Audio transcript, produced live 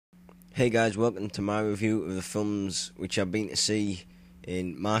Hey guys, welcome to my review of the films which I've been to see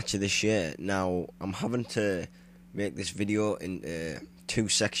in March of this year. Now, I'm having to make this video into two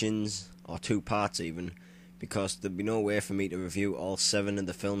sections, or two parts even, because there'd be no way for me to review all 7 of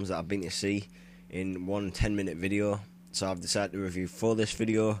the films that I've been to see in one 10-minute video. So I've decided to review 4 this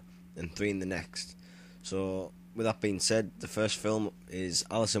video and 3 in the next. So, with that being said, the first film is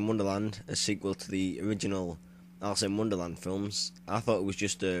Alice in Wonderland, a sequel to the original Alice in Wonderland films. I thought it was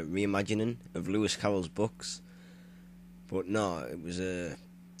just a reimagining of Lewis Carroll's books, but no, it was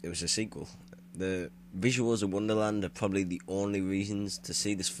a sequel. The visuals of Wonderland are probably the only reasons to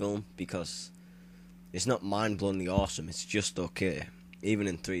see this film, because it's not mind-blowingly awesome, it's just okay, even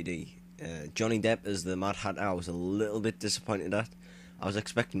in 3D. Johnny Depp as the Mad Hatter I was a little bit disappointed at. I was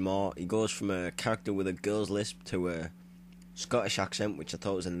expecting more. He goes from a character with a girl's lisp to a Scottish accent, which I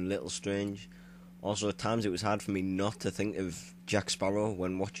thought was a little strange. Also, at times it was hard for me not to think of Jack Sparrow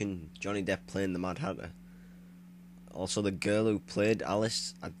when watching Johnny Depp playing the Mad Hatter. Also, the girl who played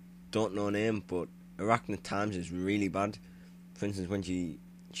Alice, I don't know her name, but her acting at times is really bad. For instance, when she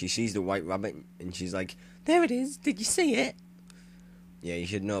sees the white rabbit and she's like, "There it is, did you see it?" Yeah, you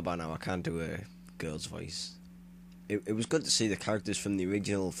should know by now, I can't do a girl's voice. It was good to see the characters from the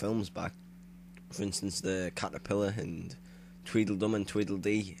original films back. For instance, the Caterpillar and Tweedledum and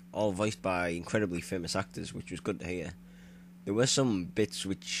Tweedledee, all voiced by incredibly famous actors, which was good to hear. There were some bits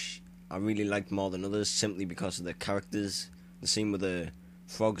which I really liked more than others, simply because of the characters. The scene with the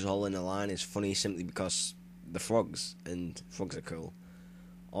frogs all in a line is funny simply because the frogs, and frogs are cool.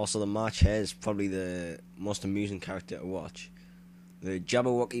 Also, the March Hare is probably the most amusing character to watch. The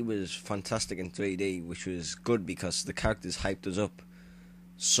Jabberwocky was fantastic in 3D, which was good because the characters hyped us up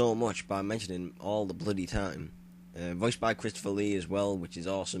so much by mentioning all the bloody time. Voiced by Christopher Lee as well, which is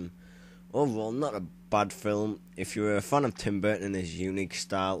awesome. Overall, not a bad film. If you're a fan of Tim Burton and his unique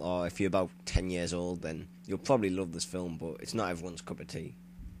style, or if you're about 10 years old, then you'll probably love this film, but it's not everyone's cup of tea.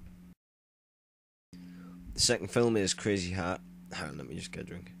 The second film is Crazy Heart. Hang on, let me just get a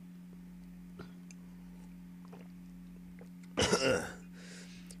drink.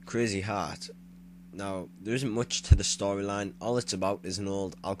 Crazy Heart. Now, there isn't much to the storyline. All it's about is an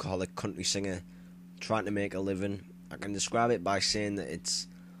old alcoholic country singer trying to make a living. I can describe it by saying that it's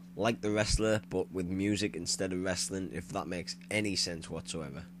like The Wrestler, but with music instead of wrestling, if that makes any sense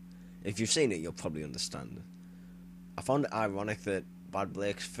whatsoever. If you've seen it, you'll probably understand. I found it ironic that Bad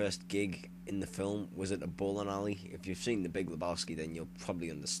Blake's first gig in the film was at a bowling alley. If you've seen The Big Lebowski, then you'll probably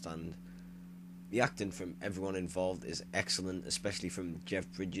understand. The acting from everyone involved is excellent, especially from Jeff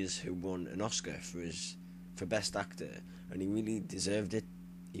Bridges, who won an Oscar for Best Actor, and he really deserved it.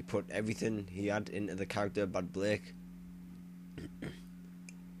 He put everything he had into the character of Bad Blake.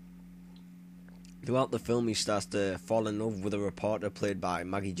 Throughout the film, he starts to fall in love with a reporter played by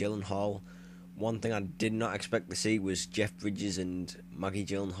Maggie Gyllenhaal. One thing I did not expect to see was Jeff Bridges and Maggie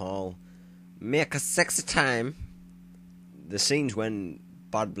Gyllenhaal make a sexy time. The scenes when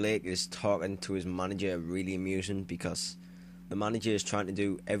Bad Blake is talking to his manager are really amusing, because the manager is trying to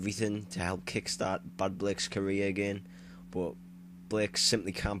do everything to help kickstart Bad Blake's career again, but Blake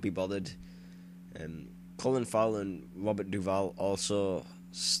simply can't be bothered. Colin Farrell and Robert Duvall also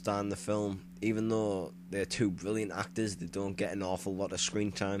star in the film. Even though they're two brilliant actors, they don't get an awful lot of screen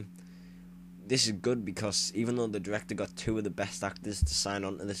time. This is good because even though the director got 2 of the best actors to sign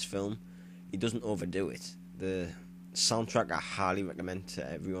on to this film, he doesn't overdo it. The soundtrack I highly recommend to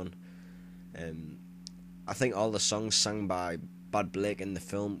everyone. I think all the songs sung by Bad Blake in the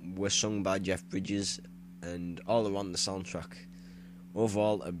film were sung by Jeff Bridges, and all are on the soundtrack.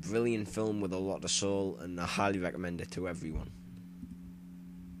 Overall, a brilliant film with a lot of soul, and I highly recommend it to everyone.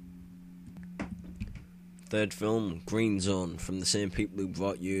 Third film, Green Zone, from the same people who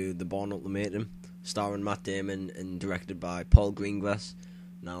brought you The Bourne Ultimatum, starring Matt Damon and directed by Paul Greengrass.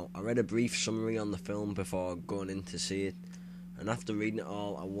 Now, I read a brief summary on the film before going in to see it, and after reading it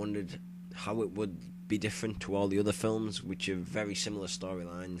all, I wondered how it would be different to all the other films, which have very similar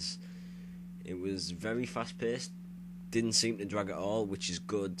storylines. It was very fast-paced, didn't seem to drag at all, which is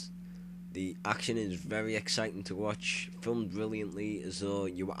good. The action is very exciting to watch, filmed brilliantly as though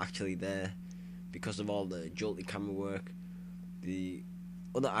you were actually there, because of all the jolty camera work. The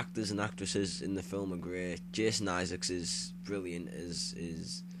other actors and actresses in the film are great. Jason Isaacs is brilliant, as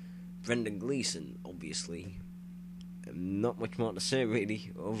is Brendan Gleeson, obviously. Not much more to say,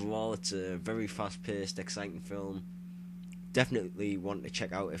 really. Overall, it's a very fast-paced, exciting film. Definitely one to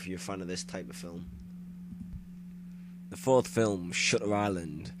check out if you're a fan of this type of film. The fourth film, Shutter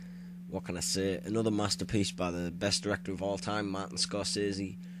Island. What can I say? Another masterpiece by the best director of all time, Martin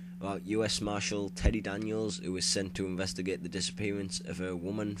Scorsese. about US Marshal Teddy Daniels, who was sent to investigate the disappearance of a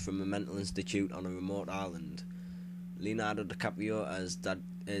woman from a mental institute on a remote island. Leonardo DiCaprio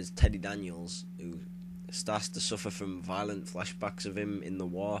as Teddy Daniels, who starts to suffer from violent flashbacks of him in the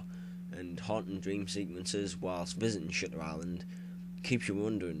war and haunting dream sequences whilst visiting Shutter Island, keeps you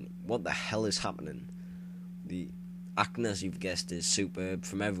wondering what the hell is happening. The acting, as you've guessed, is superb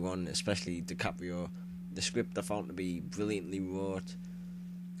from everyone, especially DiCaprio. The script I found to be brilliantly wrote.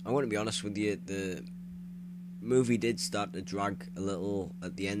 I want to be honest with you, the movie did start to drag a little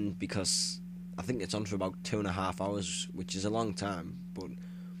at the end because I think it's on for about 2.5 hours, which is a long time, but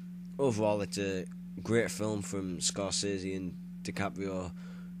overall it's a great film from Scorsese and DiCaprio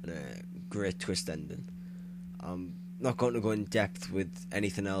and a great twist ending. I'm not going to go in depth with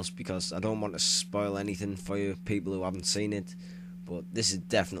anything else because I don't want to spoil anything for you people who haven't seen it, but this is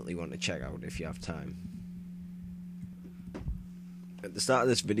definitely one to check out if you have time. At the start of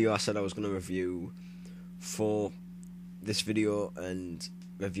this video I said I was going to review 4 this video and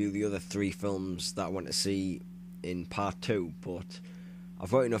review the other 3 films that I want to see in part 2, but I've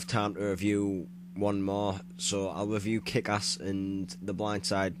got enough time to review one more, so I'll review Kick-Ass and The Blind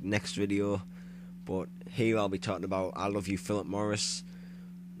Side next video, but here I'll be talking about I Love You, Philip Morris.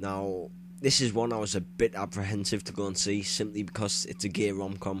 Now, this is one I was a bit apprehensive to go and see, simply because it's a gay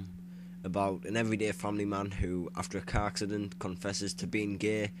rom-com about an everyday family man who, after a car accident, confesses to being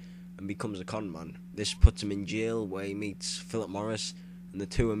gay and becomes a con man. This puts him in jail where he meets Philip Morris, and the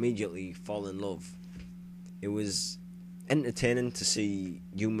two immediately fall in love. It was entertaining to see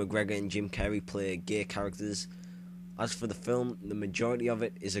Ewan McGregor and Jim Carrey play gay characters. As for the film, the majority of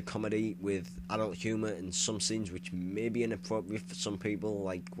it is a comedy with adult humour and some scenes which may be inappropriate for some people,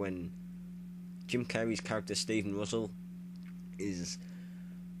 like when Jim Carrey's character Stephen Russell is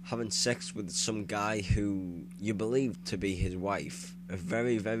having sex with some guy who you believe to be his wife. A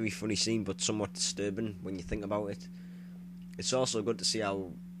very, very funny scene, but somewhat disturbing when you think about it. It's also good to see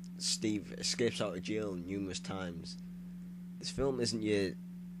how Steve escapes out of jail numerous times. This film isn't your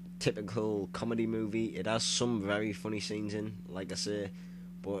typical comedy movie. It has some very funny scenes in, like I say,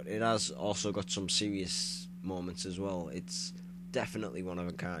 but it has also got some serious moments as well. It's definitely one of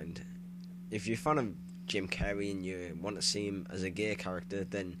a kind. If you're a fan of Jim Carrey and you want to see him as a gay character,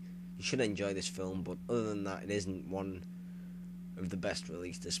 then you should enjoy this film, but other than that, it isn't one of the best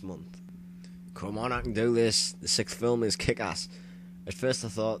released this month. Come on, I can do this. The 6th film is Kick-Ass. At first I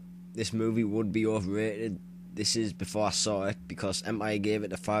thought this movie would be overrated. This is before I saw it, because Empire gave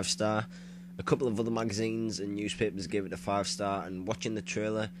it a 5-star. A couple of other magazines and newspapers gave it a 5-star, and watching the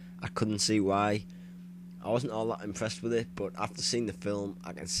trailer, I couldn't see why. I wasn't all that impressed with it, but after seeing the film,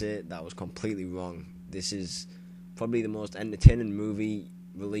 I can say that I was completely wrong. This is probably the most entertaining movie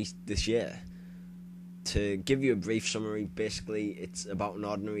released this year. To give you a brief summary, basically it's about an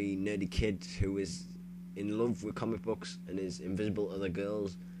ordinary nerdy kid who is in love with comic books and is invisible to other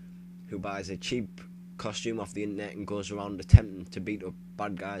girls, who buys a cheap costume off the internet and goes around attempting to beat up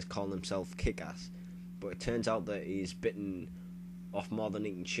bad guys, calling himself Kick-Ass. But it turns out that he's bitten off more than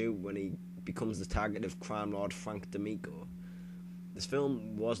he can chew when he becomes the target of crime lord Frank D'Amico. This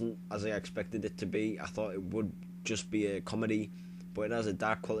film wasn't as I expected it to be. I thought it would just be a comedy, but it has a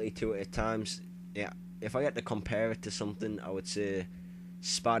dark quality to it at times. Yeah, if I had to compare it to something, I would say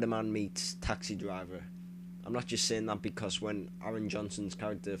Spider-Man meets Taxi Driver. I'm not just saying that because when Aaron Johnson's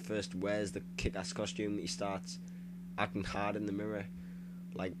character first wears the Kick-Ass costume, he starts acting hard in the mirror,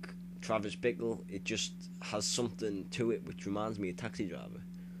 like Travis Bickle. It just has something to it which reminds me of Taxi Driver.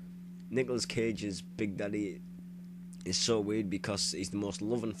 Nicolas Cage's Big Daddy is so weird because he's the most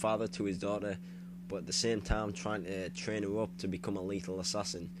loving father to his daughter, but at the same time trying to train her up to become a lethal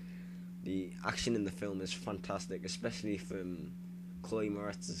assassin. The action in the film is fantastic, especially from Chloe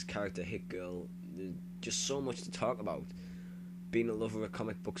Moretz's character Hit Girl. There's just so much to talk about. Being a lover of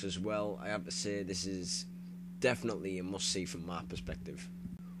comic books as well, I have to say this is definitely a must-see from my perspective.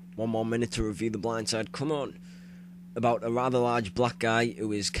 One more minute to review The Blind Side, come on! About a rather large black guy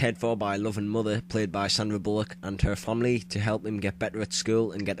who is cared for by a loving mother, played by SandraBullock, and her family to help him get better at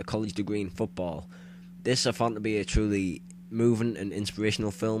school and get a college degree in football. This I found to be a truly moving and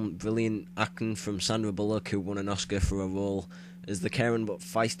inspirational film. Brilliant acting from SandraBullock, who won an Oscar for her role as the caring but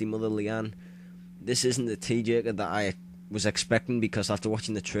feisty mother Leanne. This isn't the tearjerker that I was expecting, because after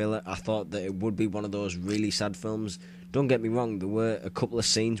watching the trailer I thought that it would be one of those really sad films. Don't get me wrong, there were a couple of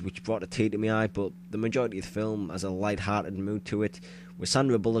scenes which brought a tear to my eye, but the majority of the film has a light-hearted mood to it, with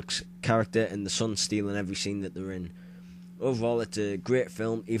Sandra Bullock's character and the son stealing every scene that they're in. Overall, it's a great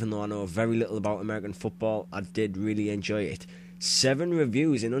film. Even though I know very little about American football, I did really enjoy it. 7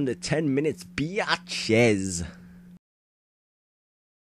 reviews in under 10 minutes, biatches!